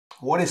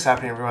What is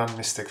happening, everyone?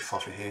 Mystic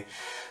Fluffy here.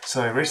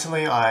 So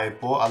recently I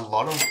bought a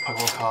lot of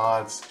Pokemon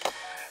cards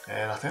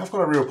and I think I've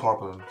got a real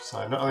problem.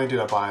 So not only did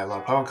I buy a lot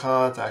of Pokemon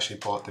cards, I actually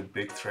bought the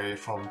big three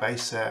from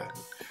base set.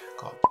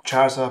 Got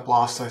Charizard,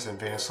 Blastoise and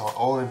Venusair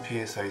all in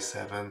PSA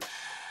 7.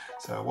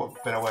 So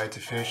what better way to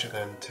finish it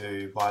than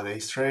to buy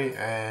these three,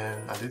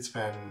 and I did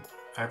spend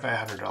over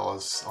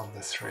 $800 on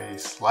the three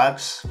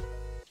slabs.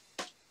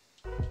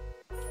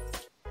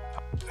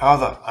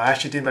 However, I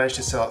actually did manage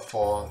to sell it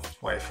for,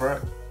 wait for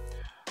it,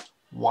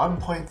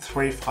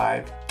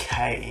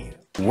 1.35k.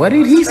 What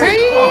did he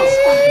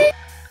say?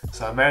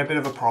 So I made a bit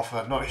of a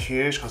profit, not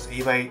huge because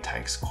eBay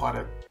takes quite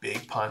a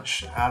big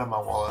punch out of my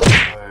wallet.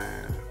 So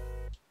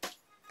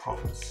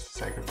profits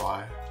say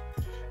goodbye,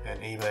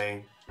 and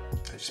eBay,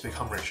 they just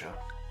become richer.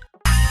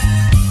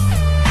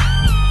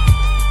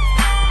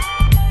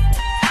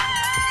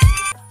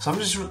 So I'm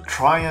just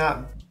trying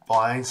out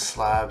buying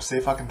slabs, see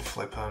if I can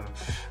flip them.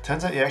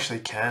 Turns out you actually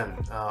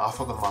can. I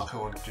thought the market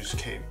would just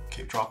keep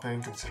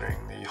dropping considering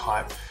the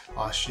hype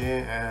last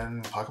year,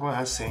 and Pokemon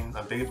has seen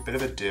a bit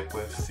of a dip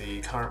with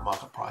the current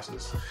market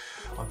prices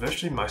on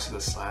virtually most of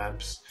the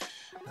slabs.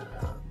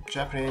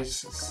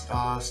 Japanese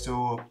are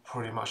still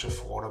pretty much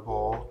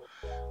affordable.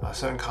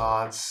 Certain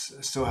cards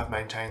still have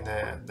maintained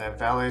their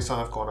value, some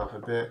have gone up a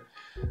bit,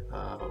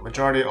 but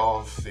majority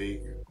of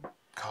the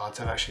cards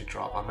have actually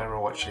dropped. I remember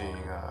watching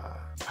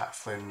Pat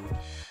Flynn,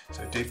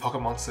 so Deep Pocket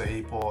Monster,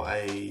 he bought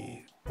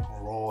a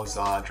raw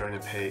Zard during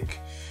the peak.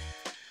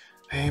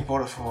 He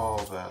bought it for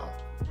about,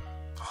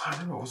 I can't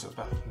remember, was it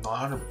about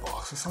 $900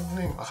 or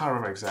something? I can't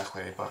remember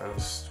exactly, but it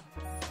was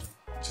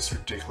just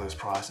ridiculous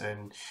price.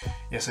 And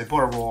yeah, so he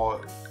bought a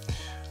raw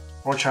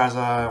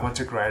Charizard, went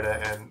to grade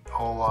it, and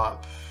all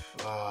up,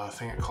 I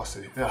think it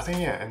costed,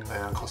 and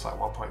then it cost like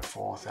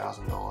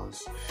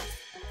 $1,400.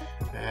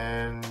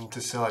 And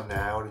to sell it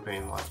now would have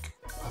been like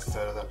a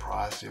third of that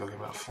price. You're looking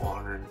at about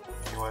 $400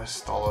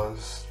 US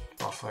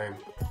roughly.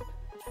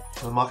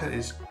 So the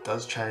market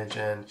does change,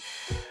 and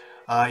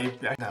now,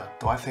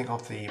 do I think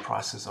of the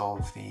prices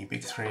of the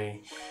big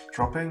three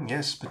dropping?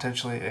 Yes,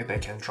 potentially they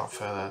can drop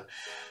further.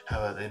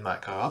 However, they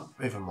might go up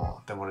even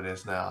more than what it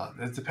is now.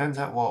 It depends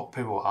on what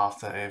people are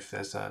after, if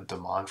there's a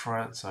demand for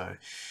it. So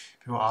if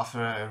people are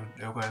after it,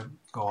 it'll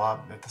go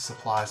up. If the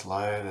supply is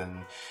low,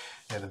 then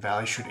yeah, the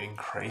value should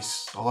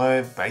increase.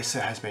 Although base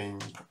set has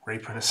been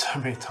reprinted so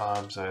many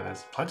times, so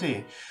there's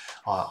plenty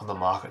on the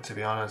market, to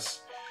be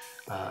honest.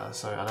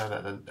 So I know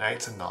that the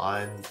 8s and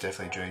 9s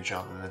definitely do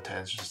jump, and the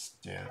 10s just,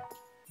 yeah,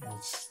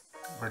 it's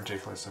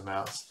ridiculous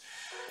amounts.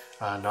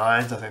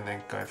 9s, I think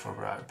they go for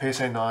about,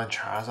 PSA 9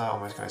 Charizard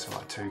almost goes for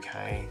like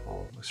 2k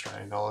or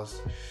Australian dollars,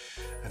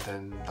 and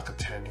then like a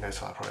 10 goes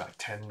for like probably like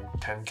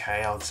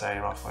 10k, I would say,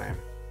 roughly,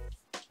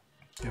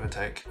 give or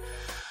take.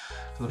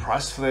 So the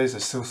price for these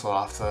is still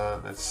sought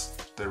after. It's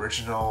the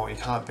original. You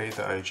can't beat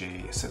the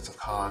OG sets of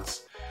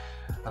cards.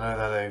 I know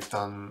that they've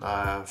done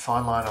a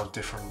fine line of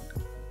different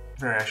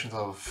variations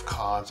of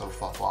cards of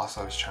like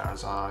Blastoise,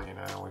 Charizard. You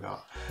know, we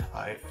got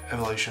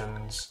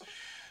evolutions.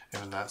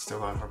 Even that's still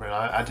going for a bit.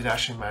 I did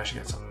actually manage to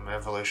get some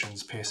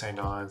evolutions, PSA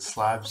 9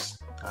 slabs.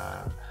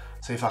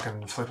 See if I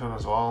can flip them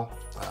as well,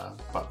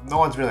 but no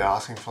one's really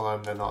asking for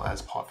them. They're not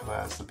as popular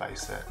as the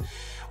base set.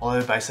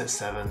 Although base set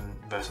 7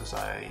 versus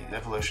a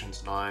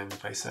Evolutions 9,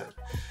 base set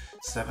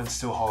 7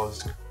 still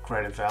holds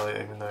greater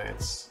value, even though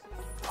it's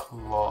a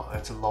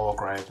lower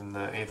grade than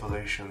the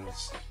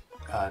Evolutions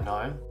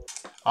 9.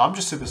 I'm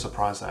just super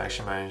surprised I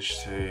actually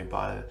managed to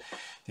buy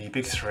the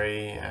big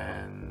three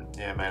and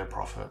yeah, made a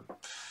profit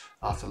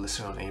after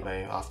listing on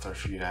eBay after a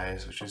few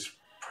days, which is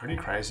pretty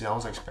crazy. I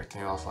was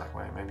expecting, I was like,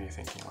 wait, maybe you're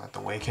thinking like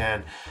the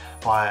weekend,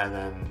 buy and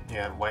then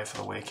yeah, wait for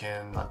the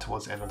weekend, like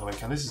towards the end of the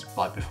weekend. This is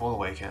like before the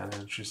weekend,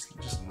 and it's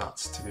just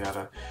nuts to be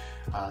able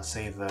to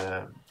see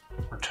the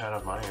return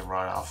of money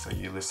right after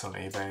you list on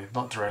eBay.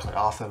 Not directly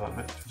after,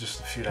 but just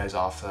a few days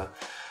after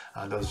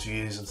those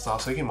views and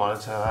stuff, so you can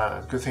monitor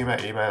that. The good thing about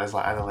eBay is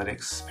like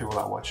analytics, people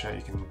that watch it,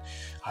 you can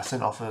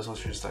send offers,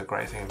 which is the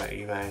great thing about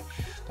eBay.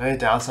 The only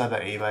downside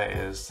about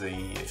eBay is the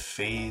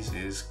fees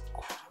is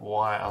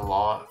quite a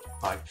lot.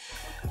 Like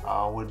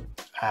I would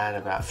add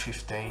about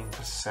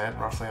 15%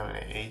 roughly on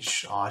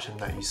each item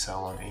that you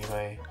sell on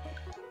eBay.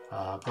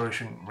 Probably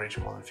shouldn't reach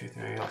more than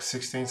 50, maybe like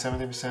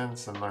 16-17%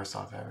 is the most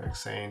I've ever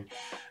seen,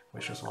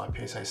 which was my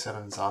PSA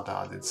 7 Zard that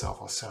I did sell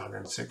for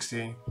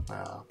 760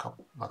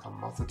 like a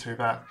month or two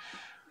back.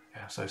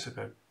 Yeah, so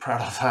super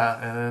proud of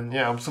that. And then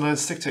yeah, I'm just gonna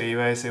stick to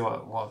eBay, see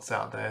what's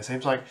out there. It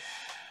seems like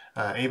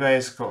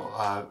eBay's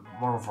got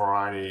more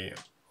variety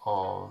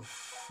of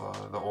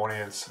the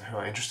audience who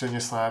are interested in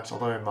your slabs,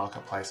 although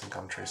marketplace and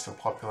Gumtree is still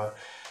popular.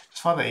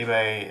 Just find that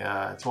eBay,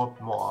 it's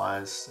more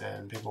eyes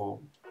and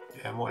people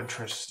more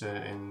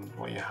interested in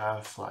what you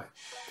have. Like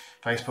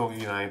Facebook,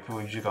 you know,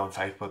 people usually go on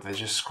Facebook, they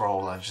just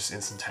scroll and just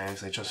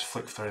instantaneously just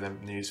flick through the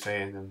news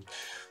feed and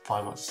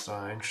find what's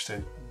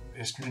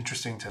is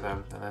interesting to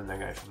them, and then they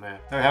go from there.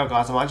 There we have it,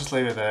 guys. I might just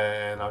leave it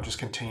there, and I'll just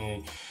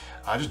continue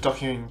just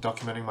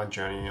documenting my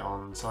journey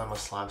on selling my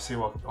slabs, see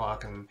what I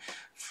can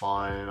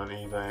find on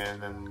eBay,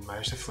 and then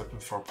manage to flip them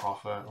for a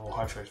profit, or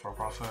hopefully for a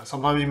profit.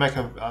 Sometimes you make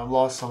a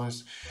loss,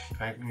 sometimes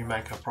you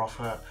make a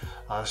profit.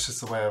 It's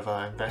just a way of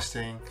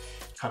investing.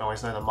 You can't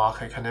always know the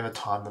market, you can never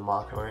time the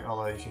market,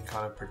 although you can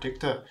kind of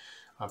predict it.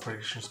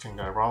 Predictions can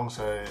go wrong,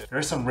 so there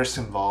is some risk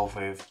involved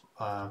with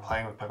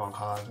playing with Pokemon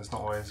cards. It's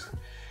not always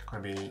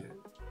going to be,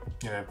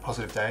 you know,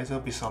 positive days.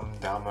 There'll be some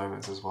down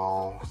moments as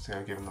well, you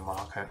know, given the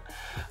market.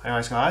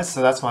 Anyways, guys,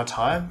 so that's my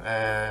time,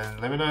 and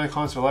let me know in the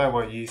comments below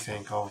what you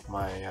think of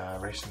my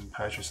recent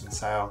purchase and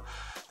sale.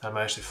 I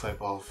managed to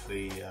flip off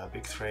the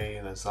big three,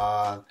 the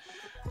Zard,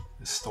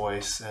 the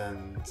Blastoise,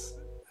 and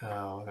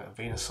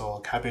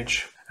Venusair,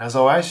 Cabbage. As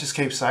always, just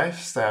keep safe,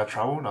 stay out of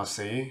trouble, and I'll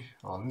see you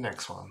on the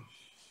next one.